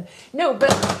lid. No,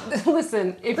 but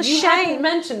listen, if The you shame. hadn't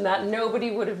mentioned that,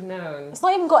 nobody would have known. It's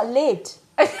not even got a lid.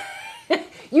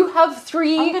 You have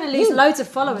 3. I'm going to lose loads of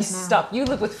followers now. Stop. You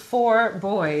live with 4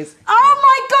 boys. Oh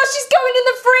my gosh, she's going in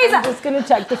the freezer. I'm just going to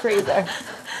check the freezer.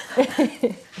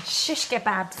 Shish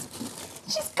kebabs.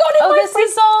 She's got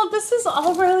it. This is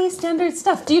all really standard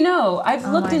stuff. Do you know? I've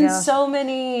looked in gosh. so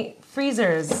many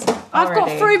freezers. I've got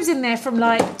already. Froobs in there from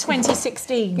like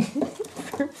 2016.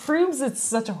 Froobs, it's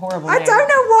such a horrible I name. don't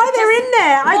know why they're in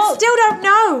there. I Well, still don't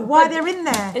know why they're in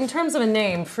there. In terms of a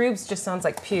name, Froobs just sounds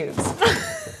like pubes.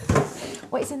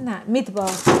 What is in that? Midbar.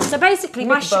 So basically,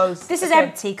 Midbars. this is Okay.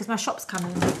 empty because my shop's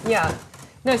coming. Yeah.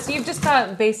 No, so you've just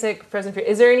got basic frozen fruit.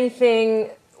 Is there anything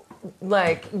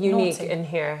like unique Naughty. in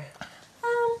here?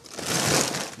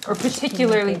 Or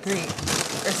particularly Greek?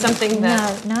 Or something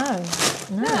that...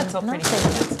 No, That's all pretty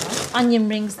nothing. good stuff. Onion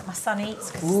rings that my son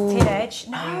eats because it's teenage.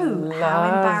 No, how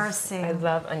embarrassing. I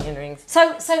love onion rings.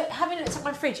 So having looked at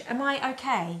my fridge, am I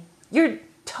okay? You're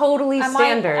totally Am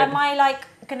standard. Am I like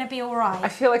going to be all right? I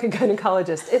feel like a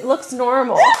gynecologist. It looks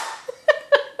normal.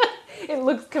 It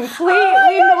looks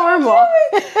completely normal.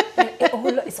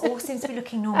 It all seems to be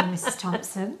looking normal, Mrs.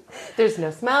 Thompson. There's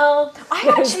no smell.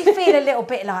 I actually feel a little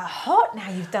bit like hot now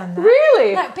you've done that.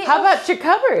 Really? Like, a bit How of- about your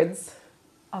cupboards?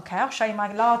 Okay, I'll show you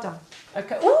my larder.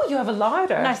 Okay. Oh, you have a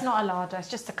larder. No, it's not a larder. It's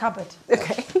just a cupboard.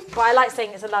 Okay. But I like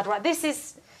saying it's a larder. Right, this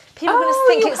is... People are going to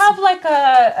think you it's... have like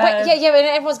a... Wait, yeah, and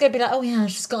everyone's going to be like, oh yeah,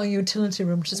 she's got a utility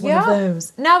room, which is one of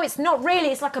those. No, it's not really.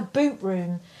 It's like a boot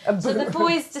room. So the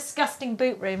boys' disgusting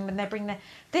boot room when they bring their...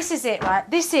 This is it, right?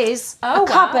 This is a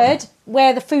cupboard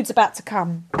where the food's about to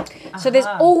come. So there's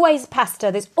always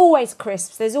pasta, there's always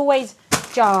crisps, there's always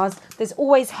jars, there's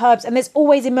always herbs, and there's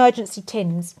always emergency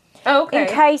tins. Oh, okay. In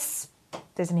case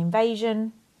there's an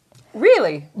invasion.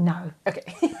 Really? No.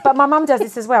 Okay. But my mum does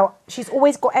this as well. She's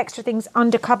always got extra things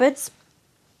under cupboards.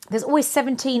 There's always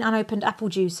 17 unopened apple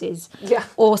juices. Yeah.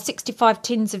 Or 65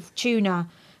 tins of tuna.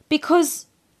 Because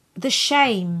the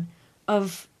shame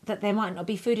of that there might not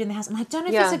be food in the house. And I don't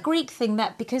know if it's a Greek thing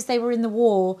that because they were in the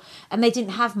war and they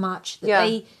didn't have much, that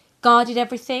they guarded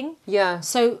everything. Yeah.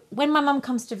 So when my mum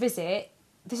comes to visit,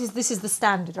 this is the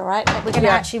standard, all right? We're going to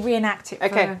actually reenact it for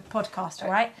a podcast, all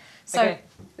right? So,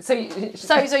 okay.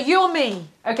 So you're me.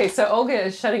 Okay, so Olga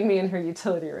is shutting me in her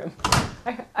utility room.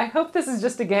 I hope this is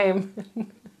just a game.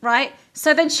 Right?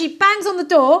 So then she bangs on the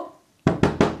door.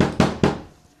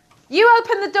 You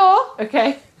open the door.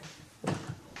 Okay.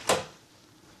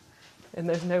 And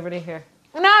there's nobody here.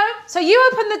 No. So you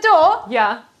open the door.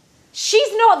 Yeah.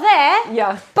 She's not there.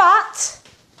 Yeah. But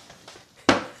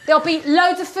there'll be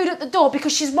loads of food at the door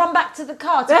because she's run back to the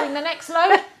car to bring the next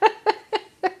load.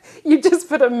 You just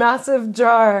put a massive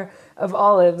jar of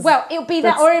olives. Well, it'll be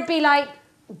that, or it'll be like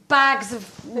bags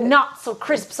of nuts or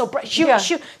crisps or bread.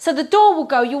 So the door will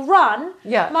go, you'll run.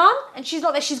 Yeah. Mum, and she's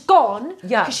not there, she's gone.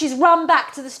 Yeah. Because she's run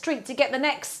back to the street to get the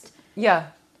next... Yeah.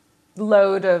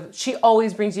 Load of... She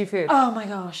always brings you food. Oh my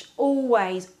gosh.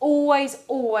 Always.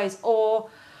 Or,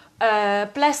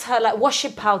 bless her, like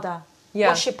washing powder. Yeah.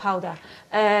 Washing powder.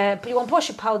 But you want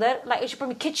washing powder? Like, she bring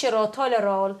me kitchen roll, toilet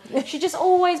roll. She just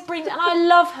always brings... And I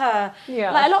love her.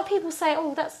 Yeah. Like, a lot of people say,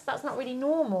 oh, that's not really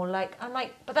normal. Like, I'm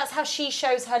like... But that's how she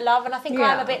shows her love. And I think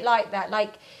I'm a bit like that.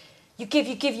 Like, you give.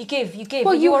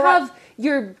 Well, you have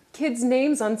your kids'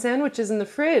 names on sandwiches in the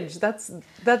fridge. That's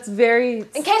very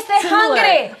in case they're similar.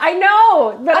 hungry. I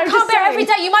know, but I I'm can't just bear saying. every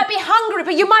day. You might be hungry,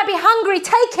 but you might be hungry.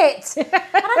 Take it.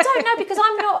 And I don't know because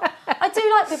I'm not... I do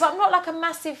like people. I'm not like a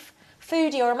massive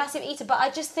foodie or a massive eater, but I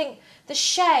just think the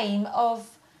shame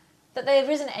of that there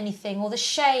isn't anything, or the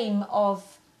shame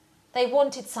of they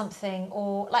wanted something,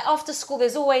 or like after school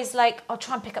there's always like I'll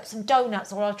try and pick up some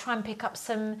donuts, or I'll try and pick up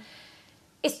some...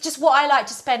 It's just what I like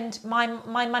to spend my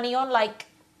money on. Like,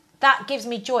 that gives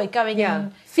me joy, going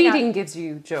in. Feeding gives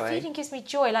you joy. Feeding gives me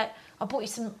joy. Like, I bought you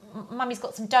some... Mummy's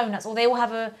got some donuts, or they all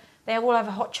have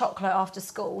a hot chocolate after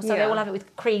school, so they all have it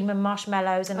with cream and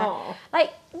marshmallows and like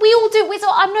we all do.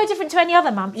 I'm no different to any other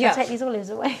mum. Should I take these olives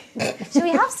away? Should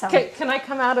we have some? Can I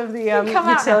come out of the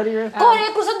utility room? Go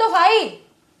on, cruzando aí.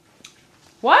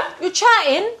 What? You're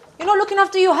chatting. You're not looking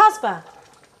after your husband.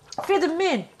 Feed them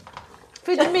in.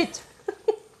 Feed the meat.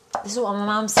 This is what my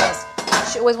mum says.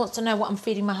 She always wants to know what I'm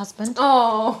feeding my husband.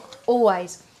 Oh.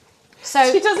 Always.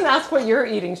 So She doesn't ask what you're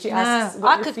eating. She asks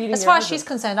what you're feeding as your far as husband. she's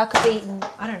concerned, I could be eating,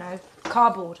 I don't know,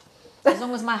 cardboard. As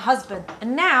long as my husband.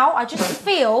 And now I just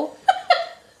feel...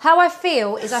 How I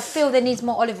feel is I feel there needs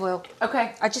more olive oil.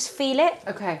 Okay. I just feel it.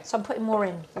 Okay. So I'm putting more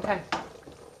in. Okay.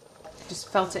 Just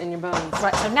felt it in your bones.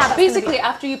 Right, so now that's Basically,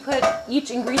 after you put each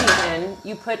ingredient in,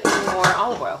 you put in more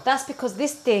olive oil. That's because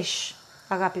this dish,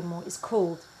 Agapimo, is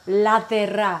called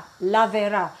ladera.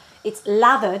 Ladera. It's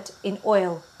lathered in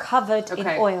oil, covered in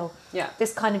oil. Yeah.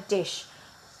 This kind of dish.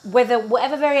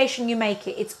 whatever variation you make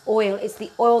it, it's oil. It's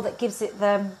the oil that gives it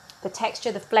the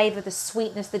texture, the flavour, the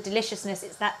sweetness, the deliciousness.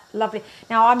 It's that lovely.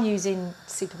 Now, I'm using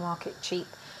supermarket cheap,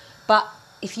 but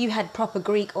if you had proper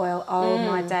Greek oil, oh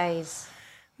my days.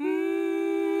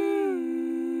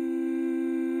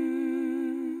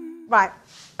 Right.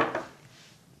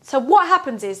 So what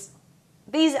happens is,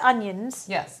 these onions,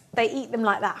 Yes. they eat them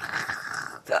like that.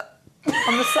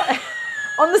 on the side.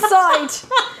 On the side.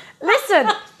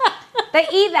 Listen. They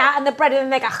eat that and the bread and then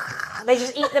they go, they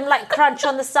just eat them like crunch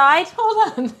on the side.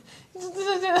 Hold on.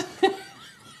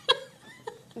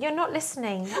 You're not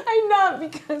listening. I'm not,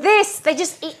 because... They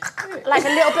just eat like a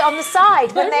little bit on the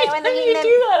side. When Every they're time eating you them.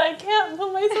 do that, I can't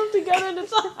pull myself together to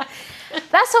talk.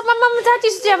 That's what my mum and dad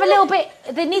used to do, have a little bit.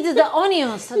 They needed the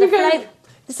onions for the flavour.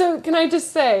 So can I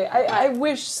just say, I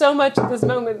wish so much at this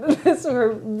moment that this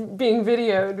were being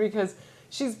videoed, because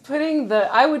she's putting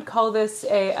I would call this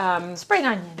a... Spring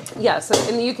onion. Yeah, so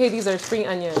in the UK, these are spring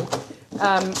onion.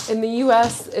 In the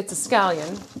US, it's a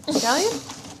scallion.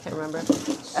 Scallion? Can't remember.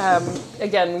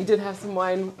 Again, we did have some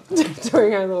wine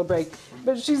during our little break.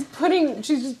 But she's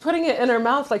just putting it in her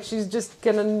mouth like she's just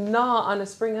going to gnaw on a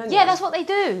spring onion. Yeah, that's what they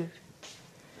do.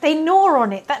 They gnaw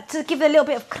on it, to give it a little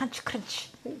bit of crunch.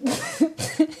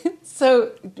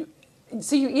 So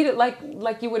you eat it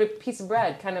like you would a piece of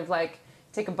bread, kind of like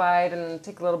take a bite and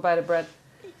take a little bite of bread.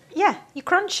 Yeah, you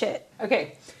crunch it.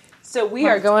 Okay, so we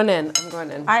are going in. I'm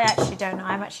going in. I actually don't know.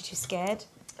 I'm actually too scared.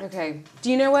 Okay. Do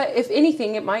you know what? If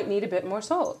anything, it might need a bit more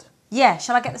salt. Yeah,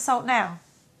 shall I get the salt now?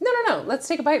 No. Let's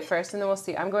take a bite first, and then we'll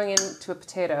see. I'm going into a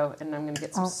potato, and I'm going to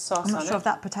get some sauce on it. I'm not sure if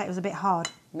that potato's a bit hard.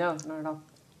 No, not at all.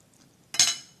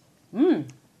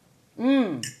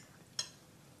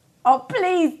 Oh,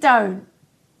 please don't.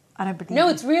 I don't believe No,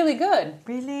 you. it's really good.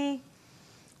 Really?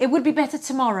 It would be better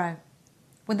tomorrow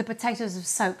when the potatoes have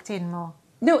soaked in more.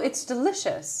 No, it's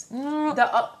delicious. Will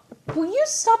you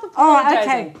stop All right,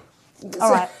 apologizing? okay.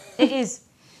 All right, it is.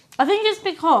 I think it's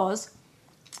because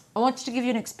I wanted to give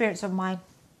you an experience of my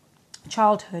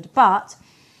childhood, but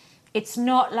it's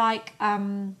not like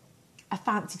a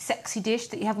fancy, sexy dish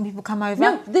that you have when people come over.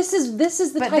 No, this is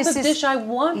the But type this of is- dish I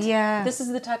want. Yeah. This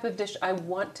is the type of dish I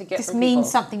want to get This from means people.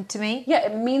 something to me. Yeah,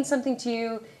 it means something to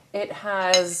you.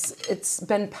 It's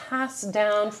been passed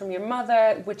down from your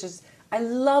mother, which is, I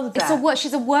love that.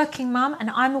 She's a working mum,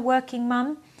 and I'm a working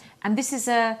mum, and this is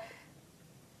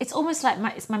it's almost like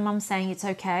it's my mum saying it's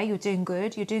okay, you're doing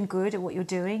good at what you're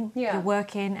doing. Yeah. You're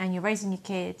working and you're raising your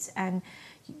kids and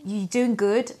you're doing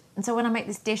good. And so when I make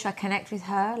this dish, I connect with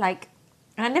her, like,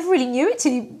 and I never really knew it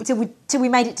till we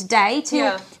made it today.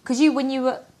 Yeah. Because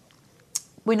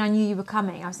when I knew you were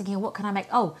coming, I was thinking, what can I make?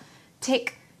 Oh,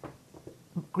 tick,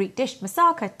 Greek dish,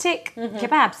 moussaka, tick,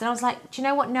 kebabs. And I was like, do you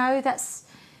know what? No,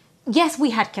 yes,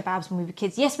 we had kebabs when we were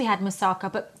kids. Yes, we had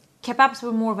moussaka, but kebabs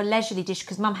were more of a leisurely dish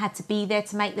because Mum had to be there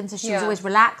to make them, so she was always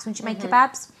relaxed when she made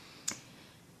kebabs.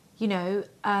 You know,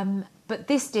 but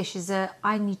this dish is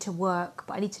I need to work,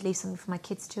 but I need to leave something for my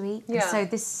kids to eat. Yeah. And so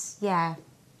this,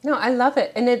 No, I love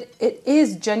it. And it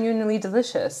is genuinely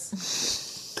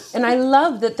delicious. And I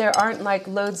love that there aren't like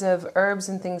loads of herbs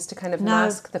and things to kind of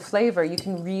mask the flavor. You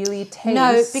can really taste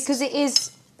No, because it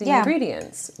is the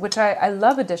ingredients, which I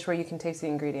love a dish where you can taste the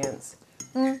ingredients.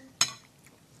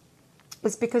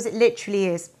 It's because it literally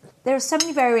is. There are so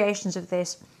many variations of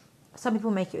this. Some people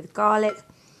make it with garlic.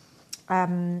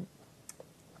 I've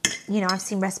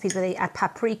seen recipes where they add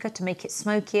paprika to make it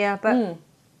smokier, but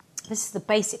this is the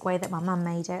basic way that my mum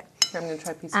made it. Here, I'm going to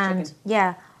try a piece of chicken.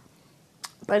 Yeah,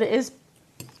 but it is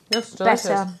It's delicious.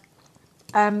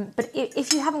 better. But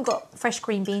if you haven't got fresh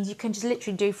green beans, you can just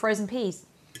literally do frozen peas.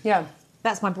 Yeah.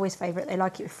 That's my boys' favourite. They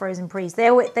like it with frozen peas. They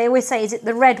always say, "Is it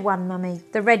the red one, mummy?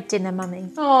 The red dinner,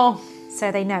 mummy?" Oh. So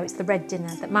they know it's the red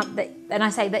dinner and I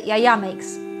say that Yaya makes.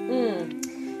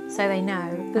 So they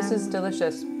know. This is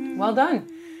delicious. Well done.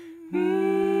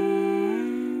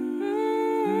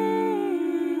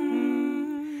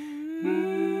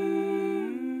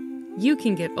 You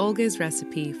can get Olga's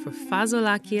recipe for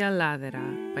fazolakia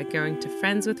ladera by going to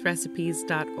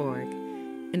friendswithrecipes.org.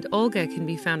 And Olga can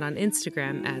be found on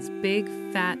Instagram as Big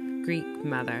Fat Greek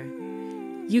Mother.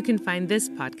 You can find this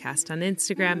podcast on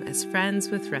Instagram as Friends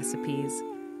with Recipes.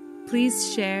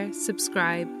 Please share,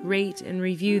 subscribe, rate, and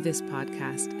review this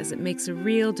podcast as it makes a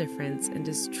real difference and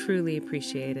is truly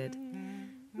appreciated.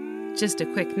 Just a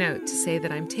quick note to say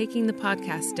that I'm taking the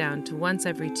podcast down to once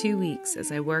every 2 weeks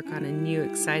as I work on a new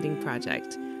exciting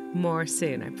project. More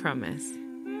soon, I promise.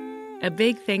 A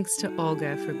big thanks to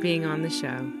Olga for being on the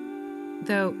show.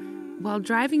 Though, while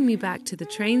driving me back to the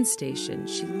train station,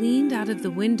 she leaned out of the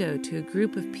window to a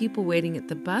group of people waiting at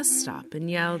the bus stop and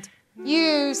yelled,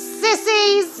 You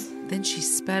sissies! Then she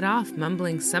sped off,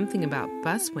 mumbling something about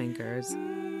buswankers.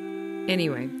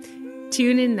 Anyway,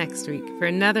 tune in next week for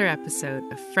another episode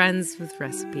of Friends with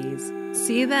Recipes.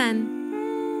 See you then!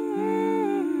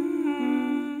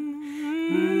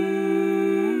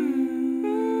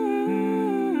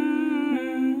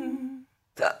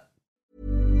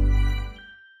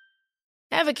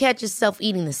 Ever catch yourself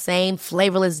eating the same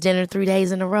flavorless dinner 3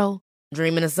 days in a row?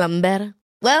 Dreaming of something better?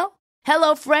 Well,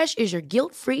 HelloFresh is your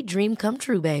guilt-free dream come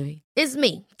true, baby. It's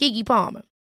me, Keke Palmer.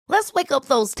 Let's wake up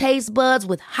those taste buds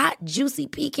with hot, juicy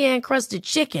pecan-crusted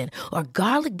chicken or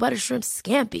garlic butter shrimp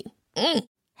scampi.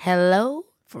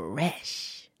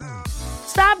 HelloFresh.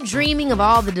 Stop dreaming of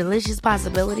all the delicious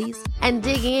possibilities and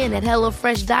dig in at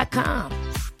HelloFresh.com.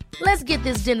 Let's get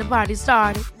this dinner party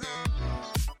started.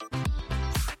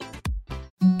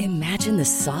 Imagine the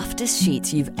softest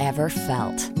sheets you've ever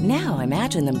felt. Now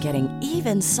imagine them getting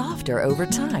even softer over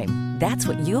time. That's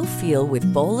what you'll feel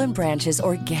with Boll & Branch's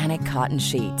organic cotton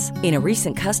sheets. In a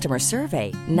recent customer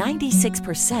survey,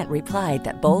 96% replied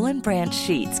that Boll & Branch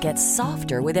sheets get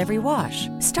softer with every wash.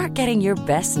 Start getting your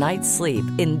best night's sleep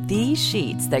in these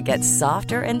sheets that get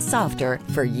softer and softer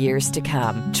for years to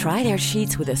come. Try their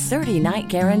sheets with a 30-night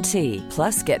guarantee.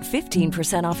 Plus, get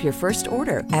 15% off your first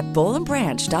order at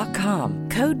bollandbranch.com.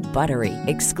 Code BUTTERY.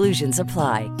 Exclusions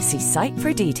apply. See site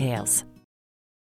for details.